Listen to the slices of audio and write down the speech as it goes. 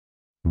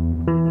I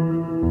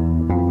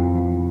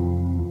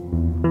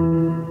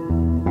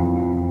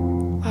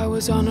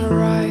was on a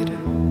ride.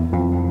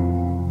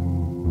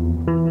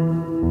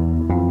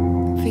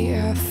 The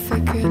air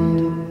thickened.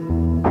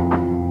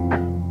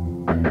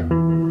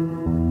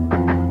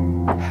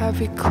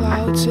 Heavy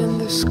clouds in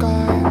the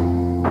sky.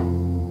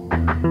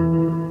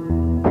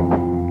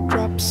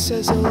 Drop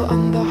sizzle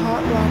on the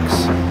hot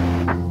rocks.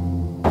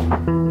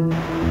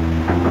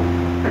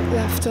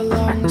 Left a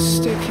long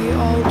sticky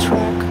old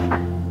track.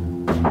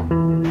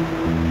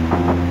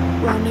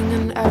 Running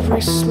in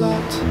every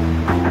slot.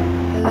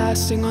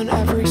 Lasting on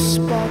every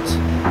spot.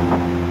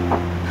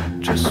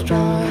 Just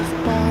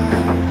drive by.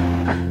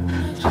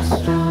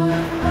 Just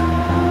drive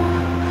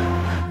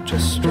by.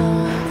 Just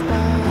drive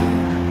by.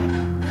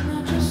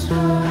 Just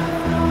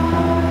drive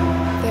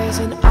by. There's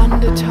an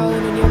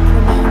undertone in your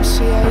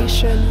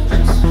pronunciation.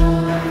 Just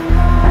drive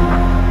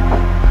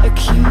by.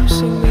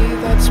 Accusing me,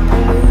 that's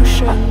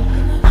pollution.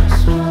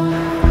 Just drive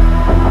by.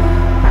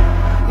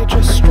 You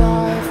just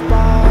drive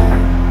by.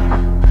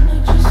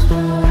 Just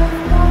drive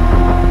by.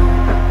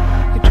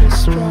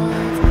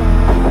 Drive by,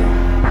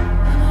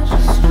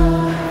 just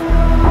drive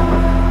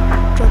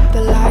by. Drop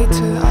the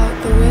lighter out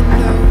the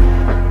window,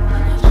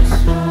 just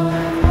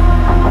drive by.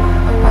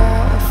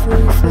 Aware of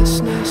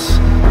ruthlessness,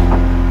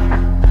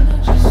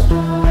 just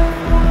drive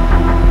by.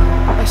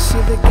 I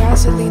see the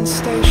gasoline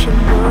station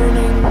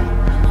burning,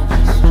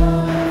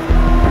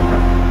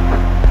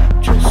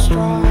 just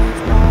drive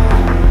by.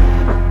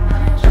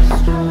 Just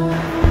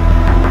drive by,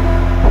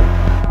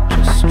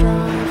 just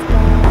drive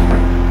by.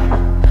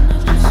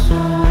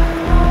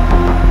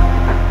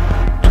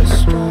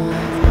 Just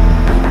drive by.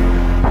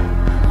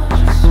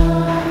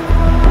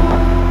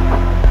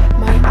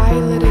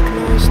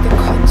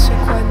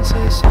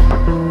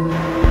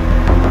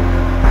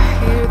 I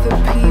hear the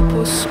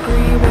people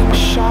screaming,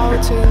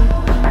 shouting.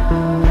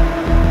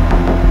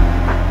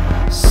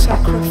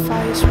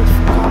 Sacrifice with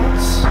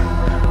guts.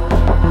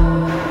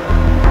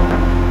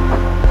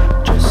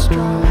 Just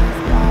drive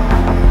by.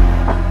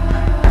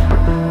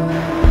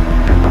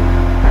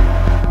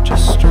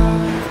 Just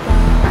drive by.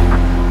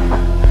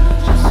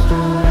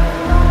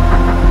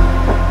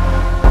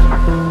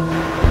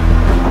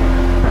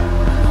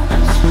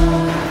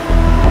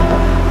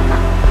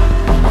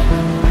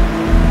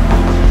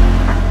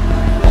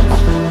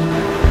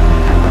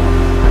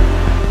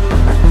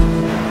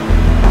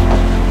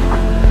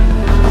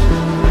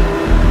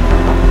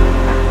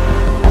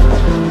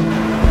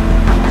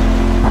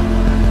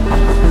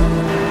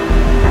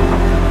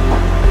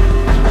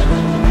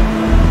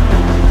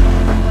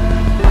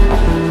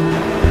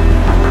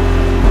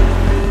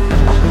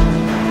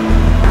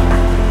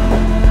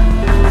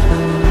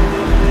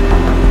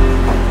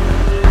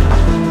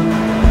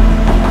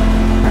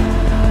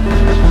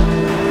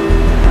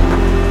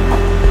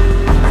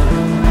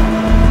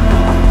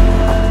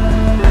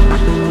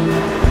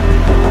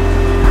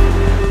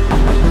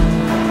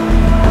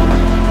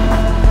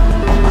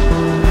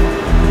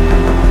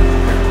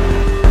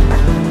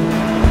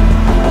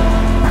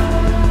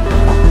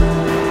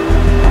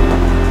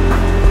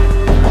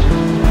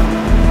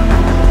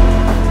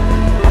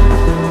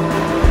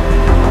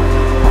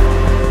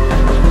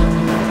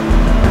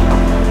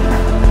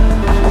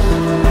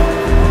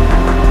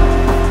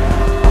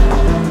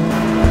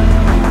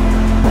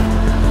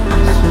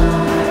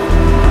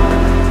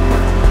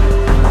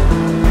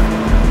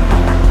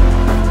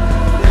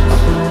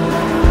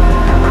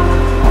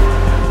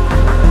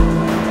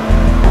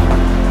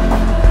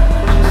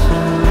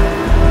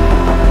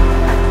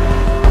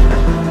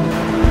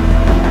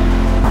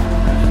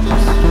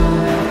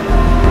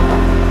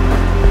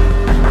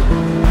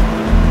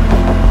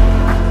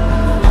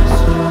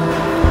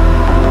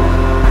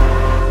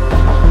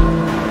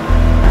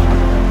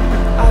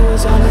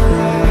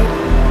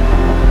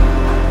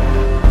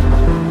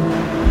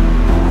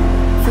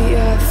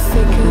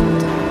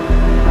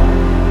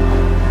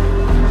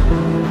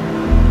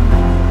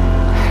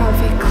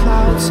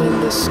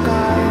 Just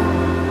drive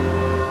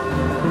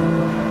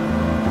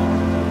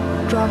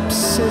drop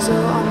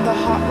sizzle on the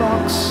hot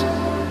rocks.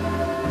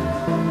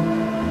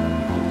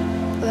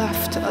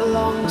 Left a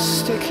long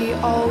sticky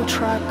old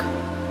track,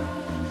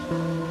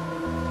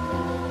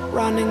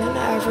 running in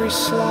every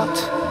slot,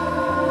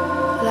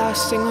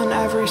 lasting on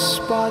every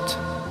spot.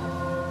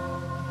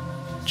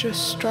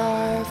 Just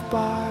drive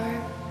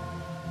by,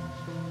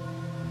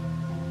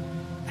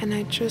 and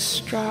I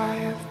just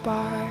drive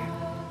by.